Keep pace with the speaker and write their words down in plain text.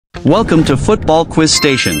Welcome to Football Quiz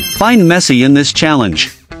Station. Find Messi in this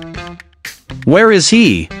challenge. Where is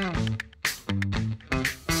he?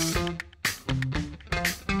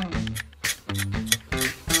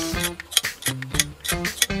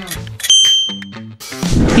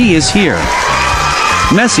 He is here.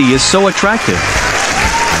 Messi is so attractive.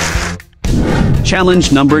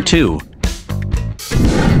 Challenge number 2.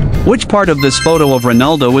 Which part of this photo of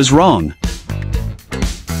Ronaldo is wrong?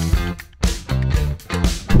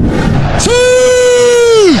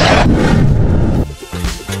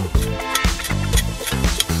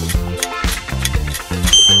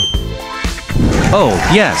 Oh,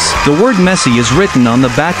 yes, the word Messi is written on the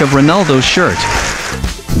back of Ronaldo's shirt.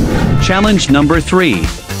 Challenge number 3.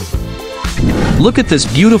 Look at this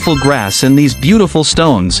beautiful grass and these beautiful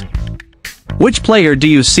stones. Which player do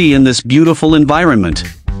you see in this beautiful environment?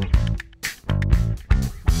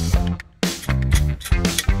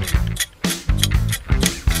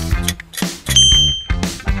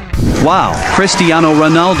 Wow, Cristiano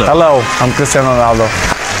Ronaldo. Hello, I'm Cristiano Ronaldo.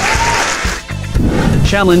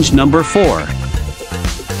 Challenge number 4.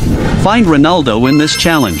 Find Ronaldo in this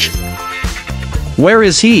challenge. Where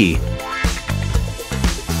is he?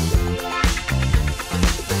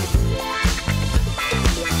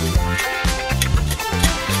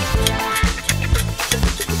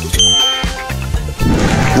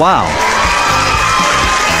 Wow.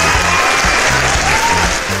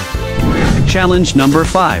 Challenge number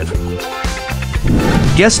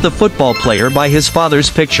 5. Guess the football player by his father's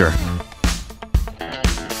picture.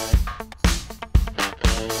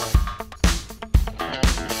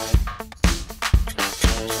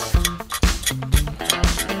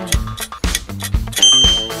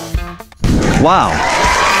 Wow.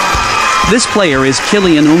 This player is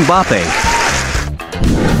Kylian Mbappe.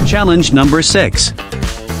 Challenge number 6.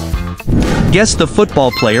 Guess the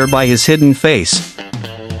football player by his hidden face.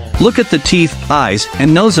 Look at the teeth, eyes,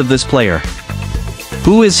 and nose of this player.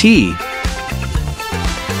 Who is he?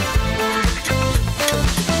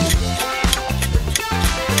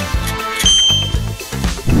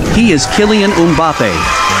 He is Kylian Mbappe.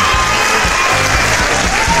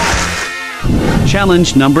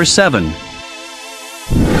 Challenge number 7.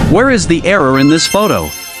 Where is the error in this photo?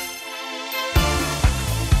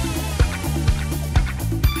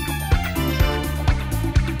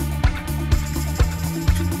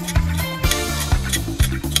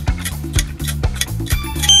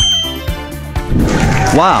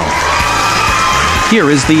 Wow! Here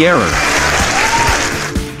is the error.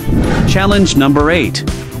 Challenge number 8.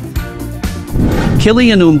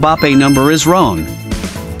 Kylian Mbappe number is wrong.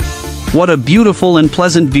 What a beautiful and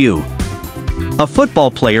pleasant view. A football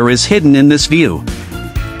player is hidden in this view.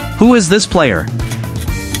 Who is this player?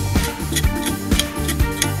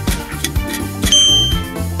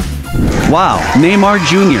 Wow, Neymar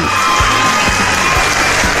Jr.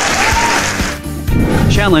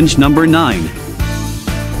 Challenge number 9.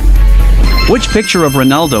 Which picture of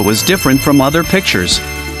Ronaldo is different from other pictures?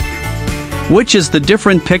 Which is the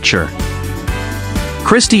different picture?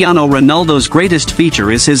 Cristiano Ronaldo's greatest feature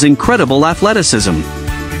is his incredible athleticism.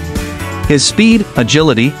 His speed,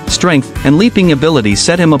 agility, strength, and leaping ability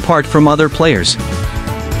set him apart from other players.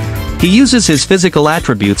 He uses his physical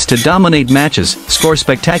attributes to dominate matches, score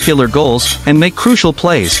spectacular goals, and make crucial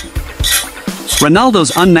plays.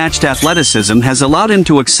 Ronaldo's unmatched athleticism has allowed him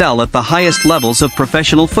to excel at the highest levels of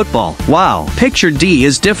professional football. Wow, picture D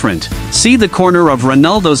is different. See the corner of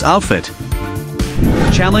Ronaldo's outfit.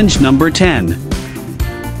 Challenge number 10.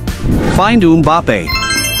 Find Mbappe.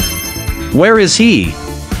 Where is he?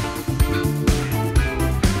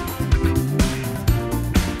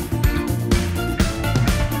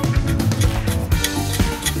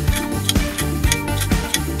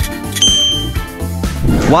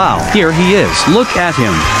 Wow, here he is. Look at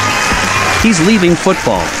him. He's leaving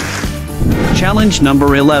football. Challenge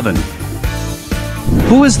number 11.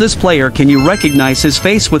 Who is this player? Can you recognize his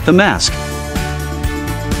face with the mask?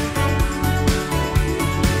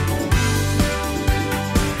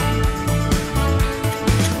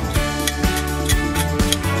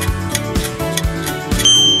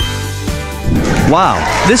 Wow,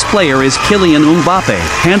 this player is Kylian Mbappe,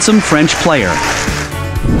 handsome French player.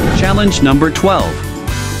 Challenge number 12.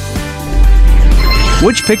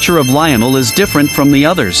 Which picture of Lionel is different from the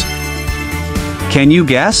others? Can you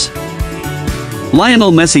guess?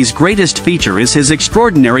 Lionel Messi's greatest feature is his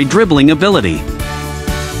extraordinary dribbling ability.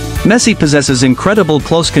 Messi possesses incredible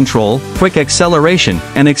close control, quick acceleration,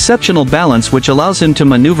 and exceptional balance which allows him to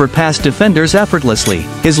maneuver past defenders effortlessly.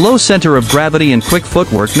 His low center of gravity and quick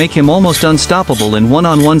footwork make him almost unstoppable in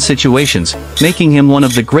one-on-one situations, making him one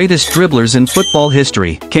of the greatest dribblers in football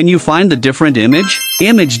history. Can you find the different image?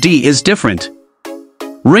 Image D is different.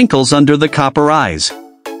 Wrinkles under the copper eyes.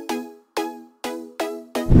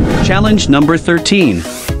 Challenge number 13.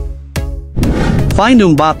 Find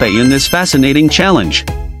Mbappe in this fascinating challenge.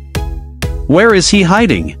 Where is he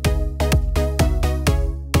hiding?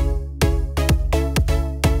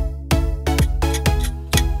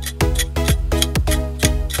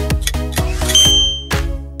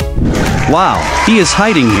 Wow, he is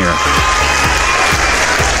hiding here.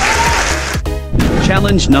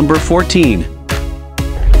 Challenge number 14.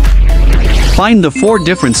 Find the 4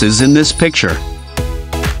 differences in this picture.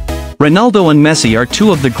 Ronaldo and Messi are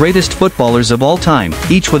 2 of the greatest footballers of all time,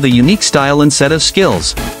 each with a unique style and set of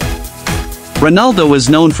skills. Ronaldo is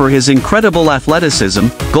known for his incredible athleticism,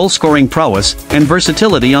 goal-scoring prowess, and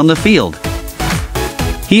versatility on the field.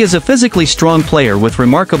 He is a physically strong player with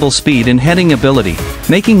remarkable speed and heading ability,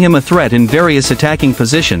 making him a threat in various attacking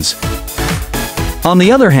positions. On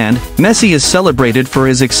the other hand, Messi is celebrated for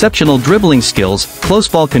his exceptional dribbling skills, close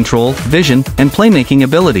ball control, vision, and playmaking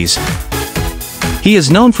abilities. He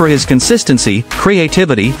is known for his consistency,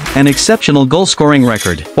 creativity, and exceptional goal-scoring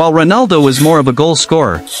record. While Ronaldo is more of a goal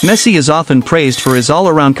scorer, Messi is often praised for his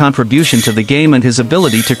all-around contribution to the game and his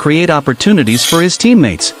ability to create opportunities for his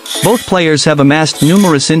teammates. Both players have amassed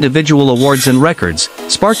numerous individual awards and records,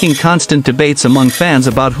 sparking constant debates among fans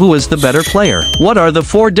about who is the better player. What are the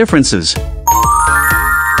 4 differences?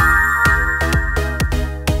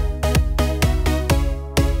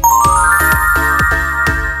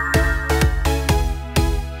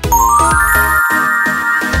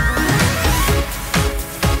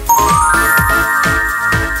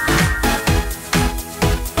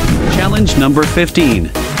 Challenge number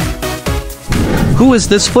 15. Who is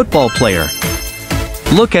this football player?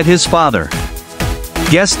 Look at his father.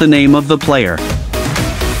 Guess the name of the player.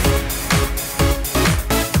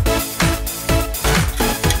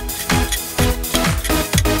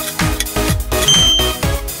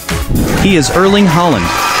 He is Erling Haaland.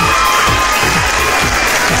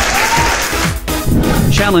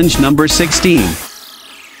 Challenge number 16.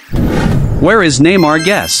 Where is Neymar?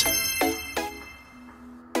 Guess.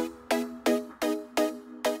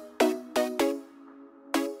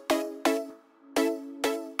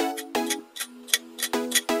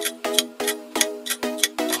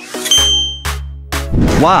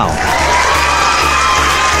 Wow!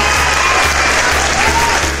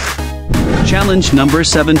 Challenge number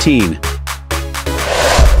 17.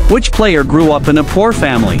 Which player grew up in a poor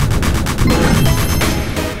family?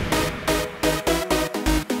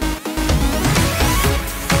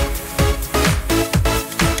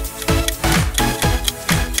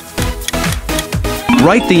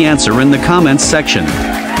 Write the answer in the comments section.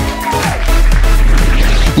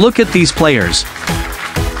 Look at these players.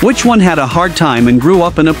 Which one had a hard time and grew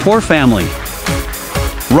up in a poor family?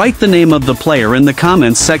 Write the name of the player in the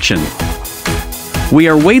comments section. We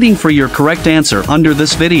are waiting for your correct answer under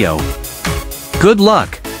this video. Good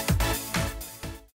luck!